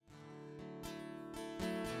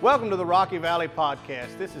Welcome to the Rocky Valley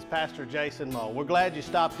Podcast. This is Pastor Jason Mull. We're glad you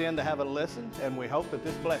stopped in to have a listen, and we hope that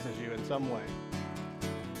this blesses you in some way.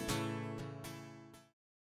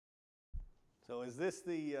 So is this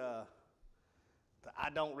the I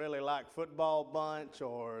don't really like football bunch,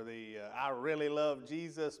 or the I really love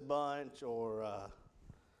Jesus bunch, or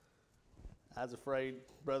I was afraid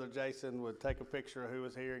Brother Jason would take a picture of who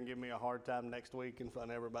was here and give me a hard time next week in front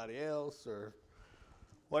of everybody else, or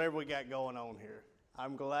whatever we got going on here.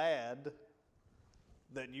 I'm glad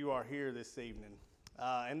that you are here this evening.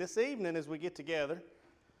 And this evening, as we get together,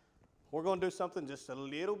 we're going to do something just a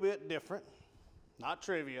little bit different. Not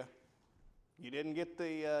trivia. You didn't get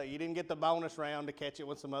the bonus round to catch it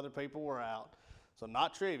when some other people were out. So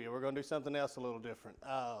not trivia. We're going to do something else a little different.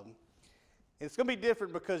 It's going to be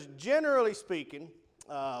different because, generally speaking,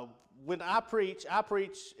 when I preach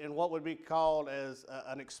in what would be called as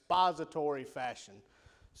an expository fashion.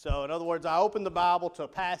 So, in other words, I open the Bible to a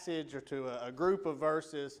passage or to a group of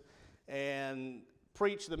verses and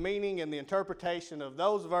preach the meaning and the interpretation of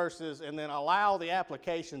those verses, and then allow the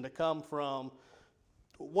application to come from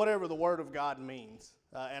whatever the Word of God means.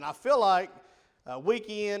 And I feel like week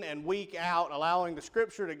in and week out, allowing the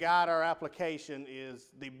Scripture to guide our application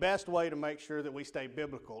is the best way to make sure that we stay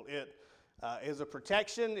biblical. It is a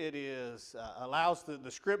protection. It allows the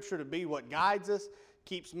Scripture to be what guides us,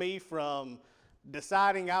 keeps me from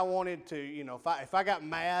deciding I wanted to, if I got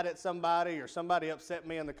mad at somebody or somebody upset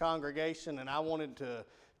me in the congregation and I wanted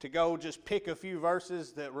to go just pick a few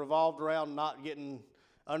verses that revolved around not getting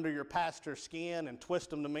under your pastor's skin and twist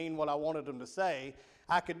them to mean what I wanted them to say,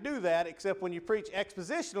 I could do that, except when you preach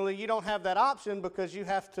expositionally, you don't have that option because you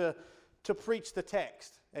have to preach the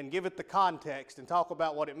text and give it the context and talk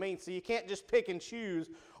about what it means. So you can't just pick and choose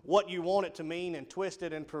what you want it to mean and twist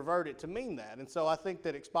it and pervert it to mean that. And so I think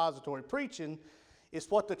that expository preaching is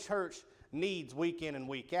what the church needs week in and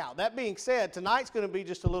week out. That being said, tonight's going to be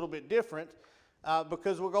just a little bit different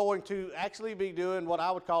because we're going to actually be doing what I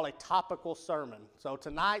would call a topical sermon. So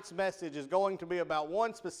tonight's message is going to be about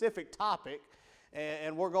one specific topic,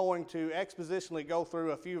 and we're going to expositionally go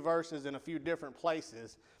through a few verses in a few different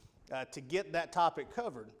places to get that topic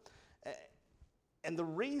covered. And the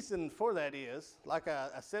reason for that is, like I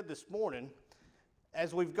said this morning,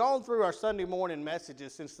 as we've gone through our Sunday morning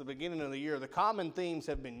messages since the beginning of the year, the common themes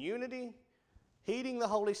have been unity, heeding the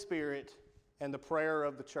Holy Spirit, and the prayer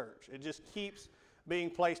of the church. It just keeps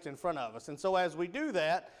being placed in front of us. And so as we do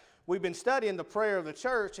that, we've been studying the prayer of the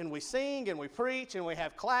church, and we sing and we preach and we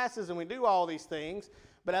have classes and we do all these things.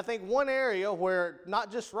 But I think one area where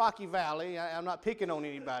not just Rocky Valley, I'm not picking on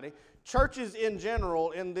anybody, churches in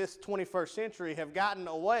general in this 21st century have gotten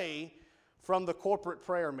away from the corporate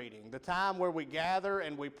prayer meeting, the time where we gather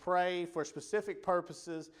and we pray for specific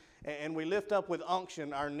purposes and we lift up with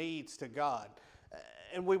unction our needs to God.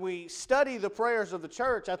 And when we study the prayers of the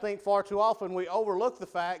church, I think far too often we overlook the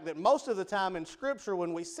fact that most of the time in Scripture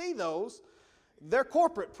when we see those, they're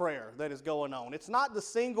corporate prayer that is going on. It's not the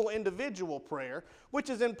single individual prayer, which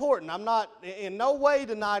is important. I'm not, in no way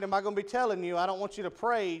tonight am I going to be telling you I don't want you to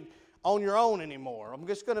pray on your own anymore. I'm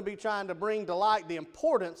just going to be trying to bring to light the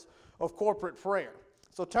importance of corporate prayer.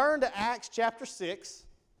 So turn to Acts chapter 6.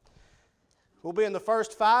 We'll be in the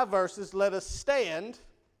first 5 verses. Let us stand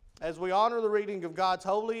as we honor the reading of God's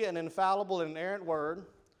holy and infallible and inerrant word.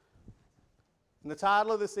 And the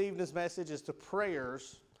title of this evening's message is The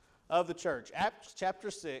Prayers of the Church. Acts chapter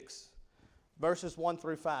 6, verses 1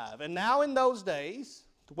 through 5. And now in those days,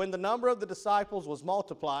 when the number of the disciples was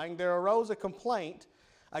multiplying, there arose a complaint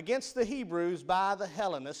against the Hebrews by the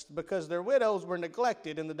Hellenists because their widows were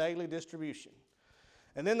neglected in the daily distribution.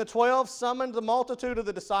 And then the 12 summoned the multitude of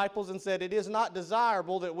the disciples and said, "It is not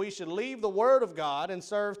desirable that we should leave the word of God and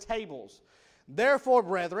serve tables. Therefore,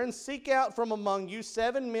 brethren, seek out from among you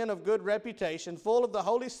 7 men of good reputation, full of the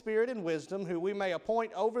Holy Spirit and wisdom, who we may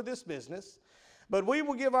appoint over this business. But we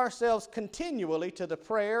will give ourselves continually to the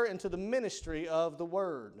prayer and to the ministry of the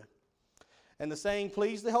word." And the saying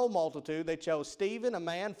pleased the whole multitude. They chose Stephen, a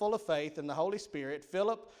man full of faith in the Holy Spirit,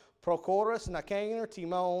 Philip, Prochorus, Nicanor,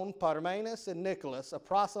 Timon, Parmenas, and Nicholas, a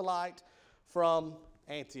proselyte from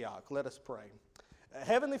Antioch. Let us pray.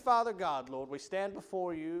 Heavenly Father God, Lord, we stand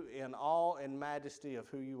before you in awe and majesty of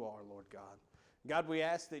who you are, Lord God. God, we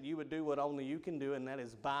ask that you would do what only you can do, and that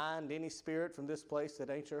is bind any spirit from this place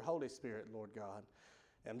that ain't your Holy Spirit, Lord God.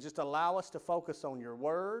 And just allow us to focus on your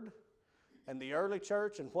word and the early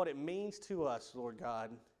church and what it means to us, Lord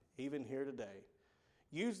God, even here today.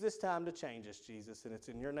 Use this time to change us, Jesus, and it's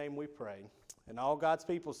in your name we pray. And all God's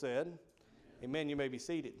people said, Amen. You may be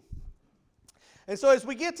seated. And so as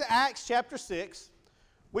we get to Acts chapter 6,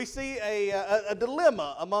 we see a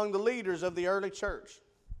dilemma among the leaders of the early church.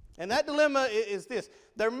 And that dilemma is this.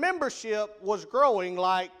 Their membership was growing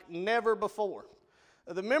like never before.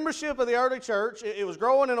 The membership of the early church, it was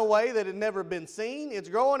growing in a way that had never been seen. It's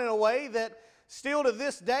growing in a way that still to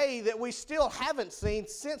this day that we still haven't seen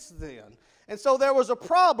since then. And so there was a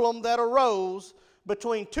problem that arose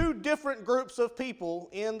between two different groups of people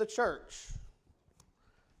in the church.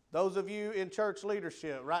 Those of you in church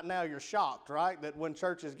leadership, right now you're shocked, right? That when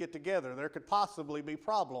churches get together, there could possibly be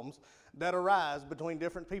problems that arise between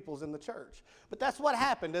different peoples in the church. But that's what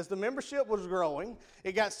happened. As the membership was growing,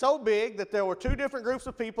 it got so big that there were two different groups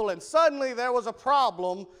of people, and suddenly there was a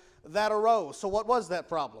problem that arose. So what was that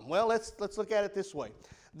problem? Well, let's look at it this way.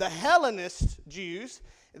 The Hellenist Jews,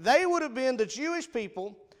 they would have been the Jewish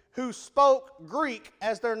people who spoke Greek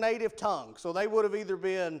as their native tongue. So they would have either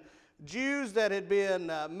been Jews that had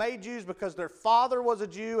been made Jews because their father was a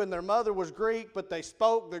Jew and their mother was Greek, but they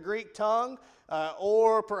spoke the Greek tongue,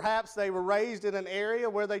 or perhaps they were raised in an area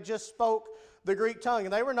where they just spoke the Greek tongue,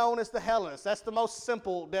 and they were known as the Hellenists. That's the most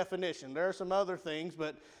simple definition. There are some other things,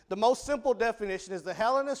 but the most simple definition is the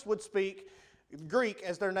Hellenists would speak Greek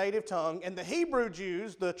as their native tongue, and the Hebrew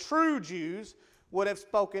Jews, the true Jews, would have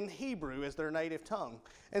spoken Hebrew as their native tongue.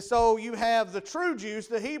 And so you have the true Jews,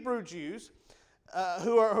 the Hebrew Jews,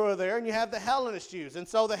 who are there, and you have the Hellenist Jews. And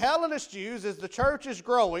so the Hellenist Jews, as the church is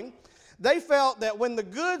growing, they felt that when the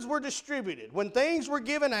goods were distributed, when things were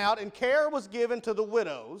given out and care was given to the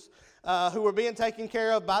widows who were being taken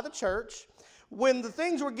care of by the church, when the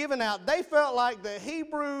things were given out, they felt like the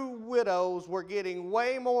Hebrew widows were getting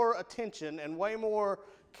way more attention and way more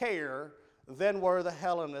care than were the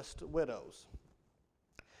Hellenist widows.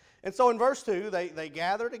 And so in verse 2, they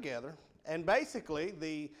gather together, and basically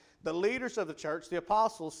the leaders of the church, the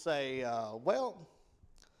apostles, say,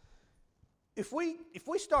 if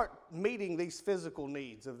we start meeting these physical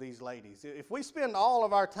needs of these ladies, if we spend all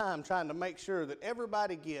of our time trying to make sure that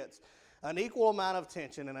everybody gets an equal amount of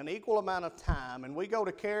attention and an equal amount of time, and we go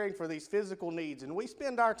to caring for these physical needs, and we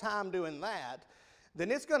spend our time doing that,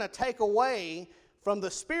 then it's going to take away from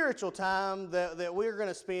the spiritual time that we're going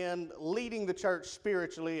to spend leading the church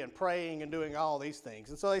spiritually and praying and doing all these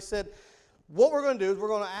things. And so they said, what we're going to do is we're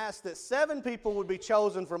going to ask that 7 people would be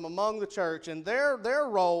chosen from among the church, and their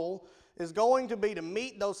role is going to be to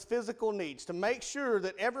meet those physical needs, to make sure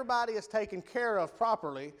that everybody is taken care of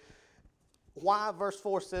properly. Why? Verse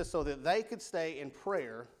 4 says, so that they could stay in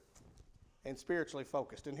prayer and spiritually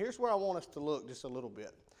focused. And here's where I want us to look just a little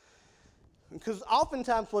bit. Because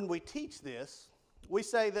oftentimes when we teach this, we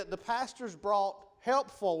say that the pastors brought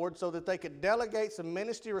help forward so that they could delegate some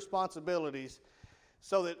ministry responsibilities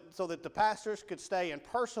so that the pastors could stay in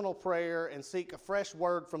personal prayer and seek a fresh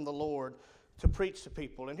word from the Lord to preach to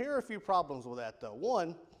people. And here are a few problems with that, though.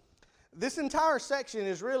 One, this entire section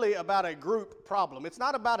is really about a group problem. It's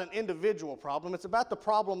not about an individual problem. It's about the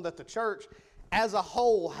problem that the church as a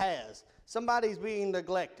whole has. Somebody's being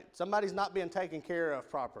neglected. Somebody's not being taken care of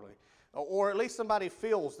properly. Or at least somebody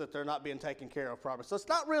feels that they're not being taken care of properly. So it's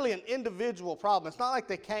not really an individual problem. It's not like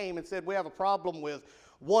they came and said, we have a problem with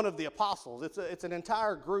one of the apostles. It's an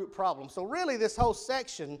entire group problem. So really this whole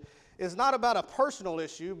section is not about a personal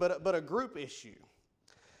issue, but a group issue.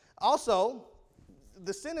 Also,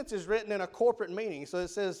 the sentence is written in a corporate meaning. So it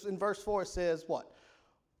says, in verse 4, it says what?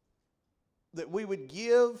 That we would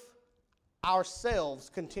give ourselves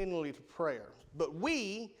continually to prayer. But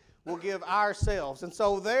we will give ourselves. And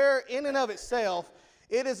so there, in and of itself,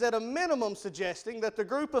 it is at a minimum suggesting that the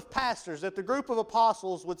group of pastors, that the group of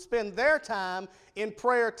apostles would spend their time in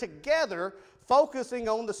prayer together, focusing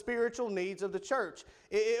on the spiritual needs of the church.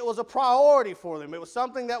 It was a priority for them. It was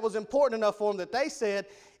something that was important enough for them that they said,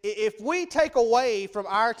 if we take away from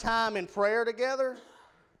our time in prayer together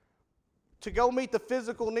to go meet the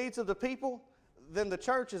physical needs of the people, then the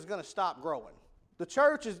church is going to stop growing. The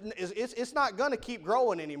church it's not going to keep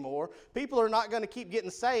growing anymore. People are not going to keep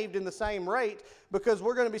getting saved in the same rate because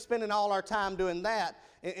we're going to be spending all our time doing that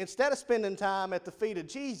instead of spending time at the feet of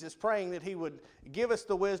Jesus praying that he would give us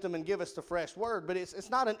the wisdom and give us the fresh word. But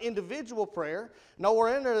it's not an individual prayer.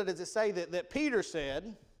 Nowhere in there does it say that Peter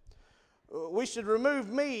said, we should remove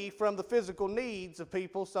me from the physical needs of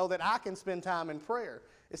people so that I can spend time in prayer.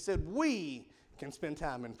 It said we can spend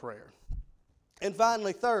time in prayer. And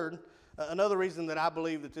finally, third, another reason that I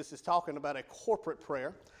believe that this is talking about a corporate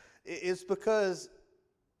prayer is because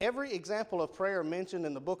every example of prayer mentioned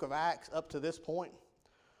in the book of Acts up to this point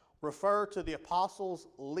refer to the apostles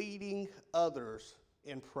leading others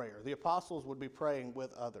in prayer. The apostles would be praying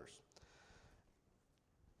with others.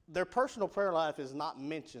 Their personal prayer life is not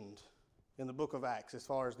mentioned in the book of Acts as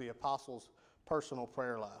far as the apostles' personal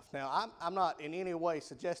prayer life. Now, I'm not in any way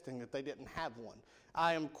suggesting that they didn't have one.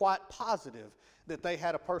 I am quite positive that they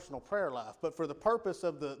had a personal prayer life. But for the purpose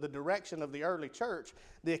of the direction of the early church,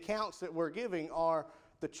 the accounts that we're giving are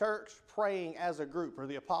the church praying as a group, or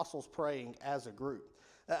the apostles praying as a group.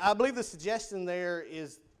 I believe the suggestion there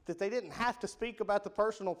is that they didn't have to speak about the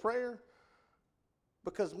personal prayer,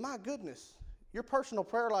 because my goodness, your personal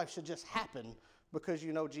prayer life should just happen because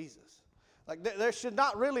you know Jesus. Like there should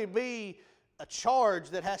not really be a charge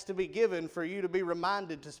that has to be given for you to be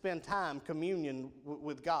reminded to spend time communion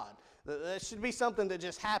with God. That should be something that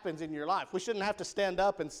just happens in your life. We shouldn't have to stand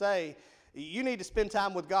up and say, you need to spend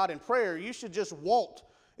time with God in prayer. You should just want.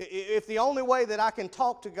 If the only way that I can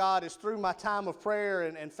talk to God is through my time of prayer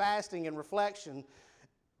and fasting and reflection,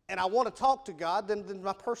 and I want to talk to God, then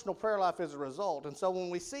my personal prayer life is a result. And so when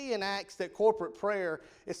we see in Acts that corporate prayer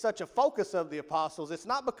is such a focus of the apostles, it's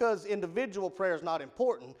not because individual prayer is not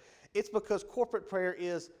important. It's because corporate prayer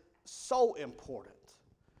is so important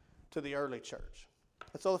to the early church.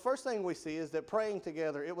 And so the first thing we see is that praying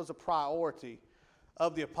together, it was a priority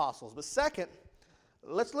of the apostles. But second,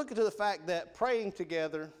 let's look into the fact that praying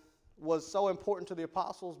together was so important to the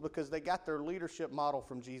apostles because they got their leadership model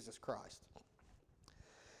from Jesus Christ.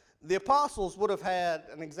 The apostles would have had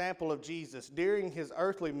an example of Jesus during his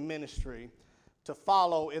earthly ministry to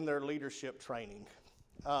follow in their leadership training.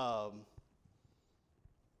 Can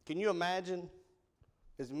you imagine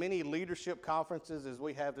as many leadership conferences as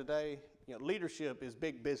we have today? You know, leadership is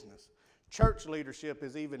big business. Church leadership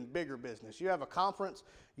is even bigger business. You have a conference,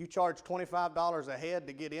 you charge $25 a head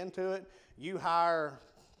to get into it. You hire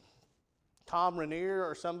Tom Rainier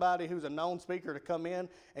or somebody who's a known speaker to come in,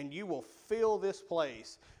 and you will fill this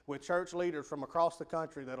place with church leaders from across the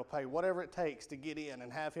country that'll pay whatever it takes to get in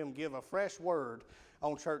and have him give a fresh word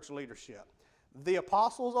on church leadership. The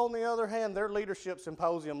apostles, on the other hand, their leadership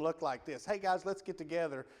symposium looked like this. Hey guys, let's get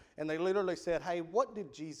together. And they literally said, hey, what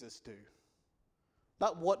did Jesus do?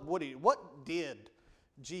 Not what did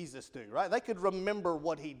Jesus do, right? They could remember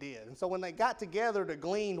what he did. And so when they got together to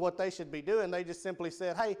glean what they should be doing, they just simply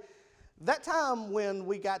said, hey, that time when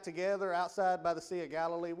we got together outside by the Sea of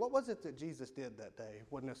Galilee, what was it that Jesus did that day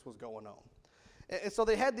when this was going on? And so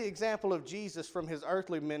they had the example of Jesus from his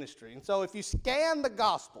earthly ministry. And so if you scan the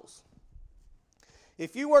Gospels,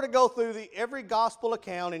 if you were to go through every gospel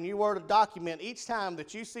account and you were to document each time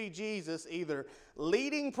that you see Jesus either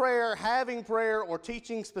leading prayer, having prayer, or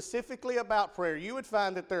teaching specifically about prayer, you would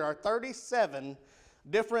find that there are 37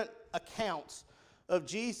 different accounts of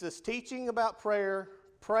Jesus teaching about prayer,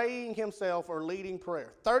 praying himself, or leading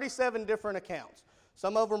prayer. 37 different accounts.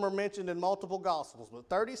 Some of them are mentioned in multiple gospels, but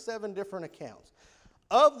 37 different accounts.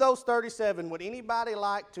 Of those 37, would anybody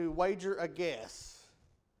like to wager a guess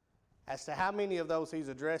as to how many of those he's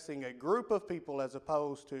addressing a group of people as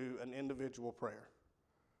opposed to an individual prayer?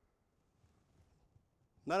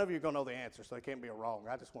 None of you are going to know the answer, so it can't be a wrong.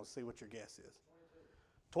 I just want to see what your guess is.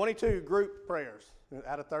 22 group prayers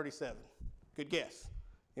out of 37. Good guess.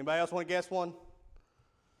 Anybody else want to guess one?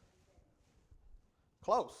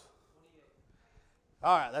 Close.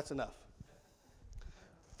 All right, that's enough.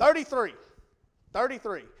 33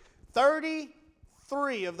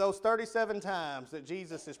 of those 37 times that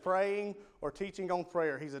Jesus is praying or teaching on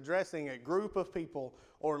prayer, he's addressing a group of people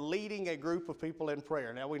or leading a group of people in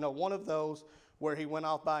prayer. Now, we know one of those where he went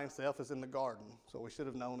off by himself is in the garden, so we should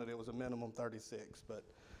have known that it was a minimum 36. But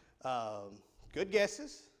good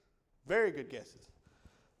guesses, very good guesses.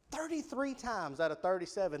 33 times out of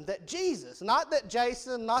 37 that Jesus, not that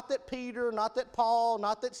Jason, not that Peter, not that Paul,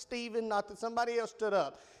 not that Stephen, not that somebody else stood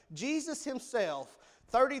up. Jesus himself,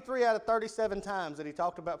 33 out of 37 times that he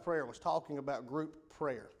talked about prayer was talking about group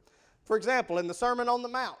prayer. For example, in the Sermon on the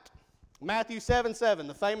Mount, Matthew 7:7,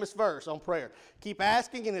 the famous verse on prayer. Keep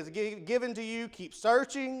asking and it's given to you. Keep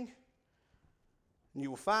searching and you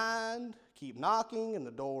will find. Keep knocking and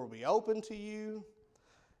the door will be open to you.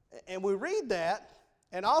 And we read that,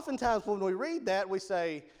 and oftentimes when we read that, we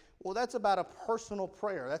say, well, that's about a personal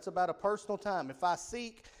prayer. That's about a personal time. If I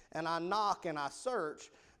seek and I knock and I search,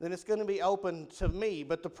 then it's going to be open to me.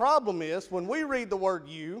 But the problem is, when we read the word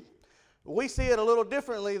you, we see it a little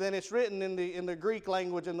differently than it's written in the Greek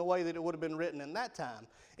language in the way that it would have been written in that time.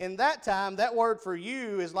 In that time, that word for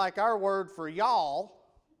you is like our word for y'all,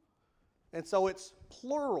 and so it's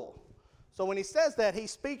plural. So when he says that,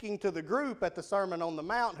 he's speaking to the group at the Sermon on the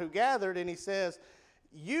Mount who gathered, and he says,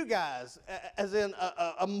 you guys, as in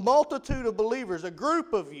a multitude of believers, a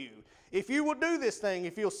group of you, if you will do this thing,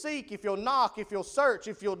 if you'll seek, if you'll knock, if you'll search,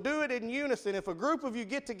 if you'll do it in unison, if a group of you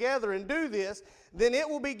get together and do this, then it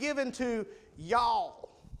will be given to y'all,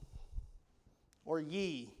 or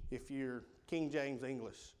ye if you're King James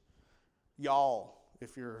English, y'all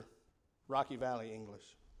if you're Rocky Valley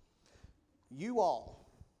English. You all,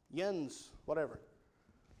 yins, whatever.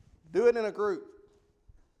 Do it in a group.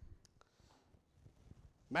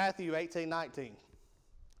 Matthew 18:19.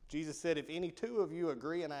 Jesus said, if any two of you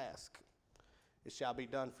agree and ask, it shall be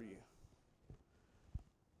done for you.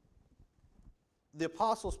 The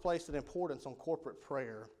apostles placed an importance on corporate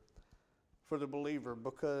prayer for the believer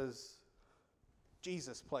because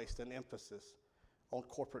Jesus placed an emphasis on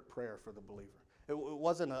corporate prayer for the believer. It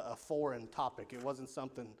wasn't a foreign topic. It wasn't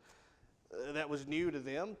something that was new to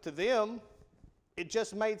them. To them, it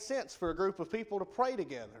just made sense for a group of people to pray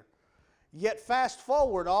together. Yet fast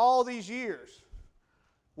forward all these years,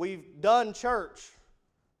 we've done church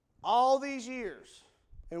all these years,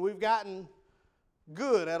 and we've gotten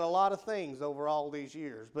good at a lot of things over all these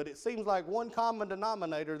years. But it seems like one common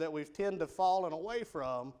denominator that we've tended to fallen away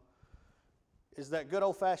from is that good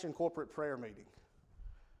old-fashioned corporate prayer meeting.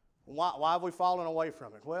 Why have we fallen away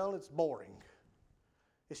from it? Well, it's boring.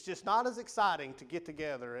 It's just not as exciting to get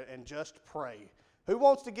together and just pray. Who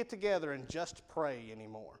wants to get together and just pray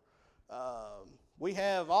anymore? We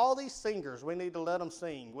have all these singers. We need to let them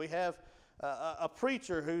sing. We have a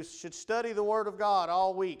preacher who should study the Word of God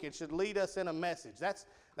all week and should lead us in a message.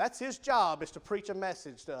 That's his job, is to preach a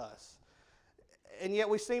message to us. And yet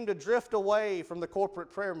we seem to drift away from the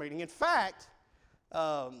corporate prayer meeting. In fact,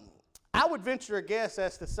 I would venture a guess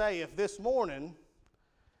as to say if this morning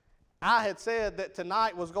I had said that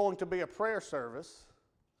tonight was going to be a prayer service,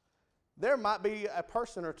 there might be a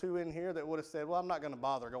person or two in here that would have said, well, I'm not going to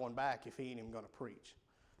bother going back if he ain't even going to preach.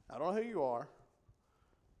 I don't know who you are,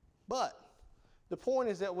 but the point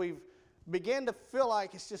is that we've begun to feel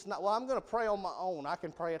like it's just not, well, I'm going to pray on my own. I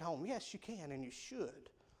can pray at home. Yes, you can, and you should.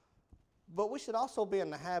 But we should also be in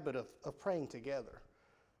the habit of praying together.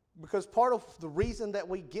 Because part of the reason that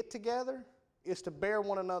we get together is to bear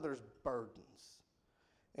one another's burdens.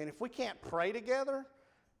 And if we can't pray together,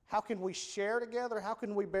 how can we share together? How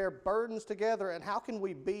can we bear burdens together? And how can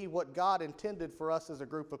we be what God intended for us as a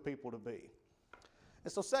group of people to be?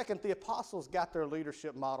 And so second, the apostles got their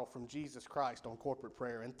leadership model from Jesus Christ on corporate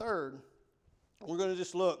prayer. And third, we're going to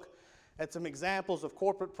just look at some examples of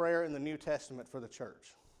corporate prayer in the New Testament for the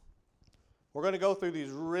church. We're going to go through these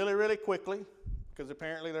really, really quickly because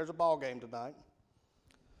apparently there's a ball game tonight.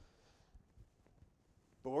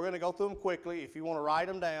 But we're going to go through them quickly. If you want to write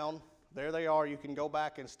them down, there they are. You can go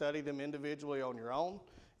back and study them individually on your own.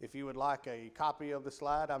 If you would like a copy of the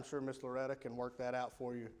slide, I'm sure Miss Loretta can work that out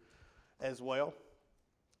for you as well.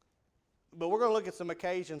 But we're going to look at some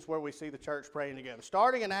occasions where we see the church praying together.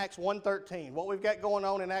 Starting in Acts 1:13. What we've got going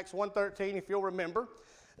on in Acts 1:13, if you'll remember,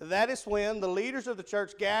 that is when the leaders of the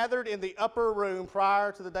church gathered in the upper room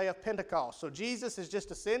prior to the day of Pentecost. So Jesus has just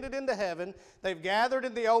ascended into heaven. They've gathered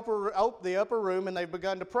in the upper room and they've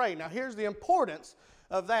begun to pray. Now here's the importance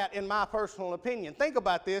of that in my personal opinion. Think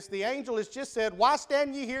about this. The angel has just said, why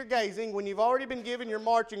stand ye here gazing when you've already been given your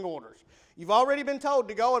marching orders? You've already been told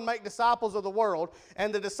to go and make disciples of the world.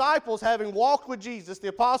 And the disciples, having walked with Jesus, the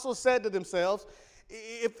apostles said to themselves,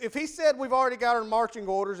 if he said we've already got our marching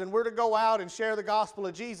orders and we're to go out and share the gospel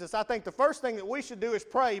of Jesus, I think the first thing that we should do is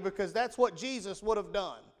pray, because that's what Jesus would have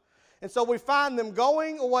done. And so we find them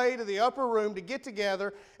going away to the upper room to get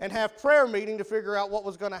together and have prayer meeting to figure out what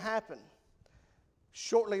was going to happen.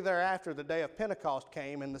 Shortly thereafter, the day of Pentecost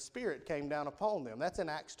came and the Spirit came down upon them. That's in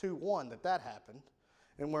Acts 2:1 that happened.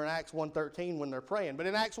 And we're in Acts 1:13 when they're praying. But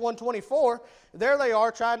in Acts 1:24, there they are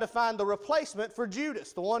trying to find the replacement for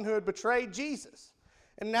Judas, the one who had betrayed Jesus.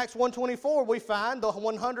 And in Acts 1:24, we find the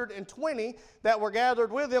 120 that were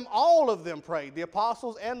gathered with him. All of them prayed, the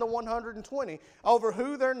apostles and the 120, over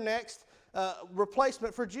who their next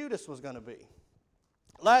replacement for Judas was going to be.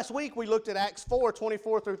 Last week, we looked at Acts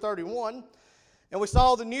 4:24 through 31. And we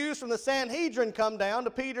saw the news from the Sanhedrin come down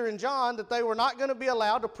to Peter and John that they were not going to be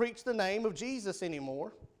allowed to preach the name of Jesus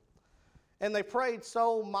anymore. And they prayed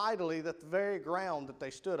so mightily that the very ground that they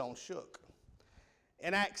stood on shook.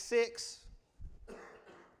 In Acts 6,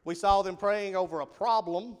 we saw them praying over a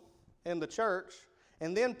problem in the church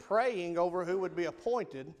and then praying over who would be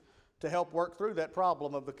appointed to help work through that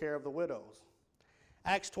problem of the care of the widows.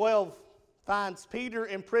 Acts 12 finds Peter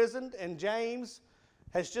imprisoned and James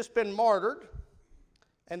has just been martyred.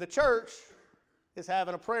 And the church is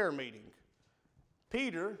having a prayer meeting.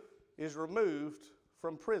 Peter is removed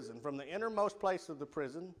from prison, from the innermost place of the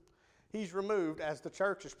prison. He's removed as the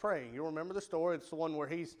church is praying. You'll remember the story. It's the one where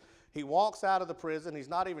he walks out of the prison. He's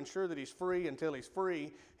not even sure that he's free until he's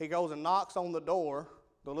free. He goes and knocks on the door.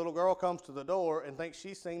 The little girl comes to the door and thinks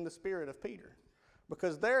she's seen the spirit of Peter,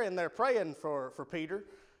 because they're in there praying for Peter,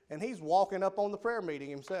 and he's walking up on the prayer meeting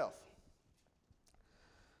himself.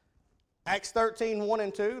 Acts 13, 1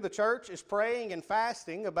 and 2, the church is praying and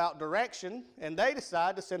fasting about direction, and they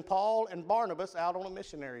decide to send Paul and Barnabas out on a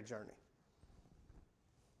missionary journey.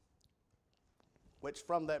 Which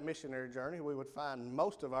from that missionary journey, we would find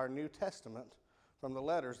most of our New Testament from the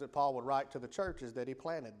letters that Paul would write to the churches that he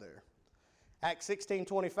planted there. Acts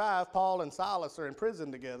 16:25, Paul and Silas are in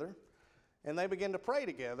prison together, and they begin to pray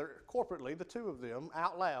together, corporately, the two of them,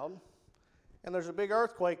 out loud. And there's a big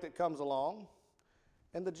earthquake that comes along,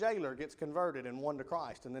 and the jailer gets converted and won to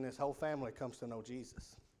Christ, and then his whole family comes to know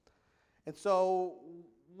Jesus. And so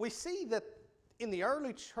we see that in the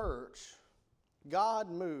early church,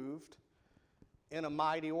 God moved in a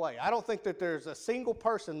mighty way. I don't think that there's a single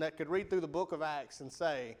person that could read through the book of Acts and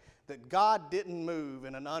say that God didn't move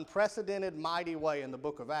in an unprecedented, mighty way in the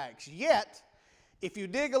book of Acts. Yet, if you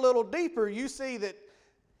dig a little deeper, you see that,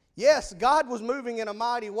 yes, God was moving in a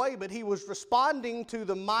mighty way, but he was responding to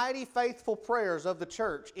the mighty, faithful prayers of the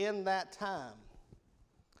church in that time.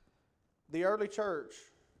 The early church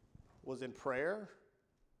was in prayer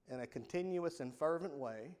in a continuous and fervent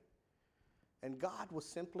way. And God was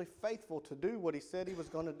simply faithful to do what he said he was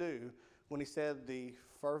going to do when he said, the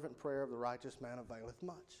fervent prayer of the righteous man availeth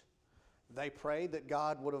much. They prayed that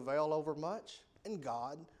God would avail over much, and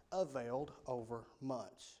God availed over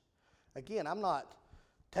much. Again, I'm not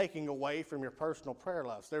taking away from your personal prayer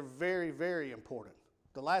lives. They're very, very important.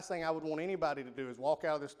 The last thing I would want anybody to do is walk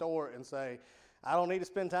out of the store and say, I don't need to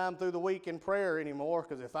spend time through the week in prayer anymore,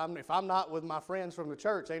 because if I'm not with my friends from the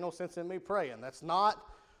church, ain't no sense in me praying. That's not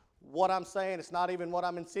what I'm saying. It's not even what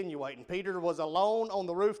I'm insinuating. Peter was alone on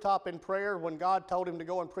the rooftop in prayer when God told him to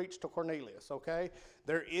go and preach to Cornelius, okay?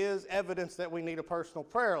 There is evidence that we need a personal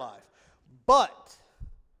prayer life. But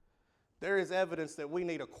there is evidence that we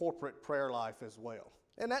need a corporate prayer life as well.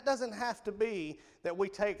 And that doesn't have to be that we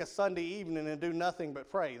take a Sunday evening and do nothing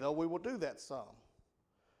but pray, though we will do that some.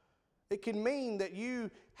 It can mean that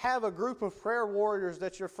you have a group of prayer warriors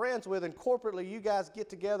that you're friends with, and corporately you guys get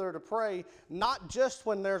together to pray, not just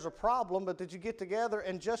when there's a problem, but that you get together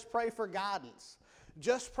and just pray for guidance.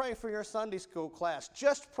 Just pray for your Sunday school class.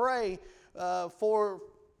 Just pray for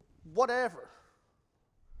whatever.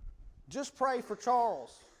 Just pray for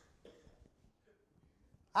Charles.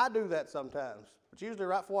 I do that sometimes, but usually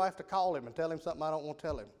right before I have to call him and tell him something I don't want to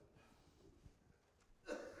tell him.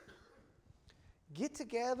 Get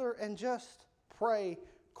together and just pray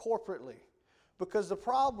corporately. Because the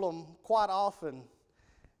problem, quite often,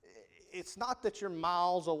 it's not that you're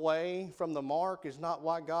miles away from the mark is not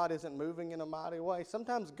why God isn't moving in a mighty way.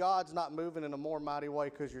 Sometimes God's not moving in a more mighty way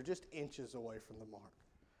because you're just inches away from the mark.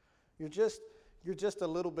 You're just a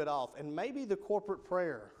little bit off. And maybe the corporate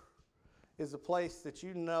prayer is a place that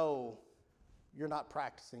you know you're not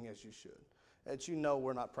practicing as you should. That you know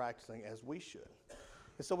we're not practicing as we should.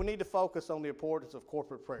 And so we need to focus on the importance of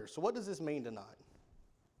corporate prayer. So what does this mean tonight?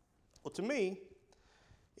 Well, to me,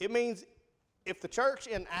 it means if the church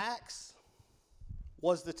in Acts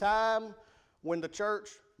was the time when the church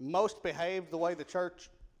most behaved the way the church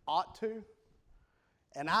ought to,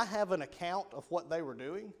 and I have an account of what they were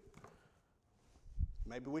doing,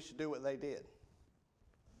 maybe we should do what they did.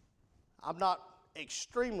 I'm not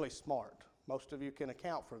extremely smart. Most of you can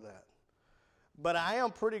account for that. But I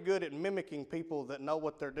am pretty good at mimicking people that know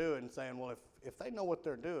what they're doing and saying, well, if they know what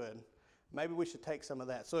they're doing, maybe we should take some of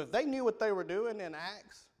that. So if they knew what they were doing in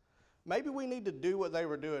Acts, maybe we need to do what they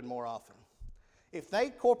were doing more often. If they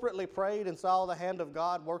corporately prayed and saw the hand of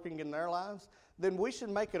God working in their lives, then we should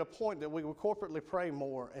make it a point that we would corporately pray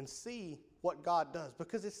more and see what God does.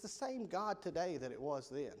 Because it's the same God today that it was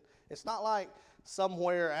then. It's not like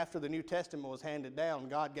somewhere after the New Testament was handed down,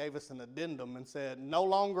 God gave us an addendum and said, no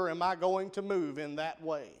longer am I going to move in that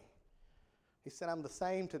way. He said, I'm the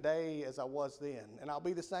same today as I was then, and I'll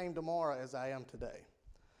be the same tomorrow as I am today.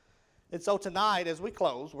 And so tonight, as we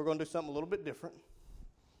close, we're going to do something a little bit different.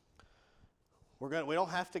 We don't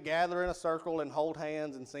have to gather in a circle and hold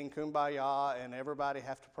hands and sing Kumbaya and everybody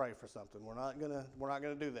have to pray for something. We're not going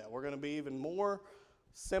to do that. We're going to be even more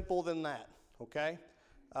simple than that, okay?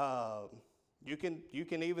 You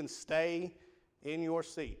can even stay in your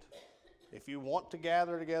seat. If you want to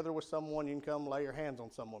gather together with someone, you can come lay your hands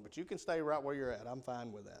on someone, but you can stay right where you're at. I'm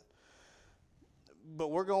fine with that. But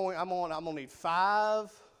I'm going to need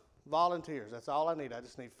 5 volunteers. That's all I need. I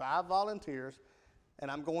just need 5 volunteers, and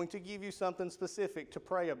I'm going to give you something specific to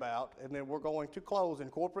pray about, and then we're going to close in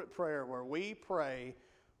corporate prayer where we pray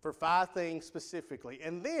for 5 things specifically.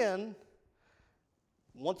 And then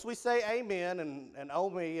once we say amen and oh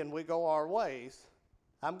me and we go our ways,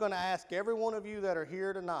 I'm going to ask every one of you that are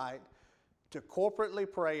here tonight to corporately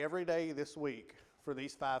pray every day this week for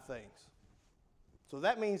these 5 things. So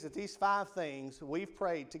that means that these 5 things we've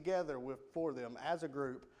prayed together for them as a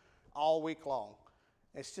group all week long.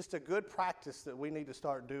 It's just a good practice that we need to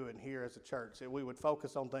start doing here as a church, that we would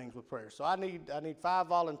focus on things with prayer. So I need 5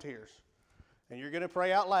 volunteers, and you're going to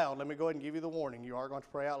pray out loud. Let me go ahead and give you the warning. You are going to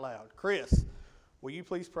pray out loud. Chris, will you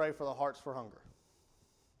please pray for the Hearts for Hunger?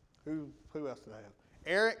 Who else did I have?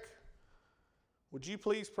 Eric, would you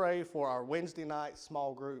please pray for our Wednesday night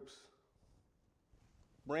small groups?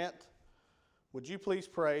 Brent, would you please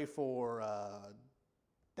pray for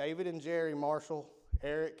David and Jerry Marshall,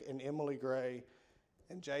 Eric and Emily Gray,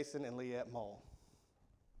 and Jason and Leette Mull?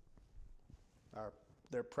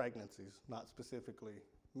 Their pregnancies, not specifically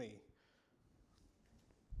me.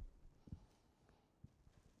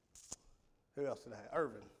 Who else did I have?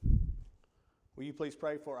 Irvin, will you please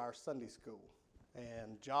pray for our Sunday school?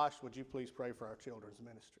 And Josh, would you please pray for our children's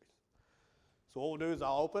ministries? So what we'll do is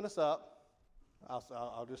I'll open us up.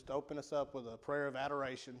 I'll just open us up with a prayer of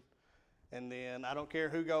adoration. And then I don't care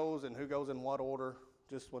who goes and who goes in what order.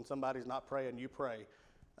 Just when somebody's not praying, you pray.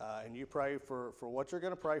 And you pray for what you're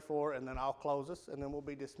going to pray for, and then I'll close us, and then we'll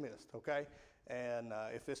be dismissed, okay? And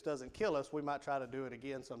if this doesn't kill us, we might try to do it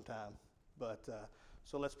again sometime. But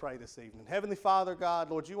so let's pray this evening. Heavenly Father, God,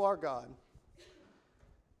 Lord, you are God.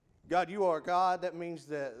 God, you are God. That means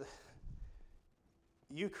that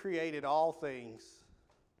you created all things.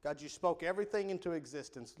 God, you spoke everything into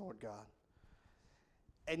existence, Lord God.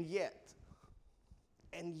 And yet,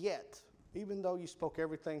 even though you spoke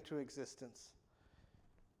everything to existence,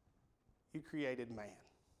 you created man.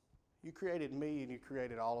 You created me, and you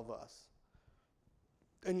created all of us.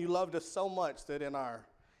 And you loved us so much that in our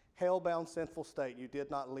hell-bound sinful state, you did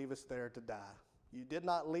not leave us there to die. You did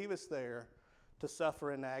not leave us there to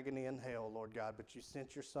suffer in agony in hell, Lord God, but you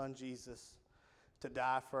sent your Son, Jesus, to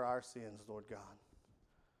die for our sins, Lord God.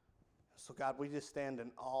 So, God, we just stand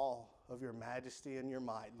in awe of your majesty and your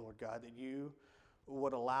might, Lord God, that you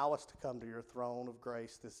would allow us to come to your throne of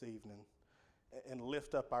grace this evening and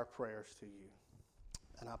lift up our prayers to you.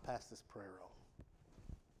 And I pass this prayer on.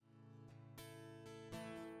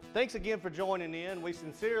 Thanks again for joining in. We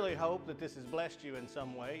sincerely hope that this has blessed you in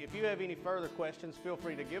some way. If you have any further questions, feel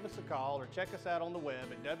free to give us a call or check us out on the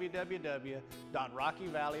web at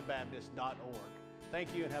www.rockyvalleybaptist.org.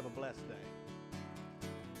 Thank you and have a blessed day.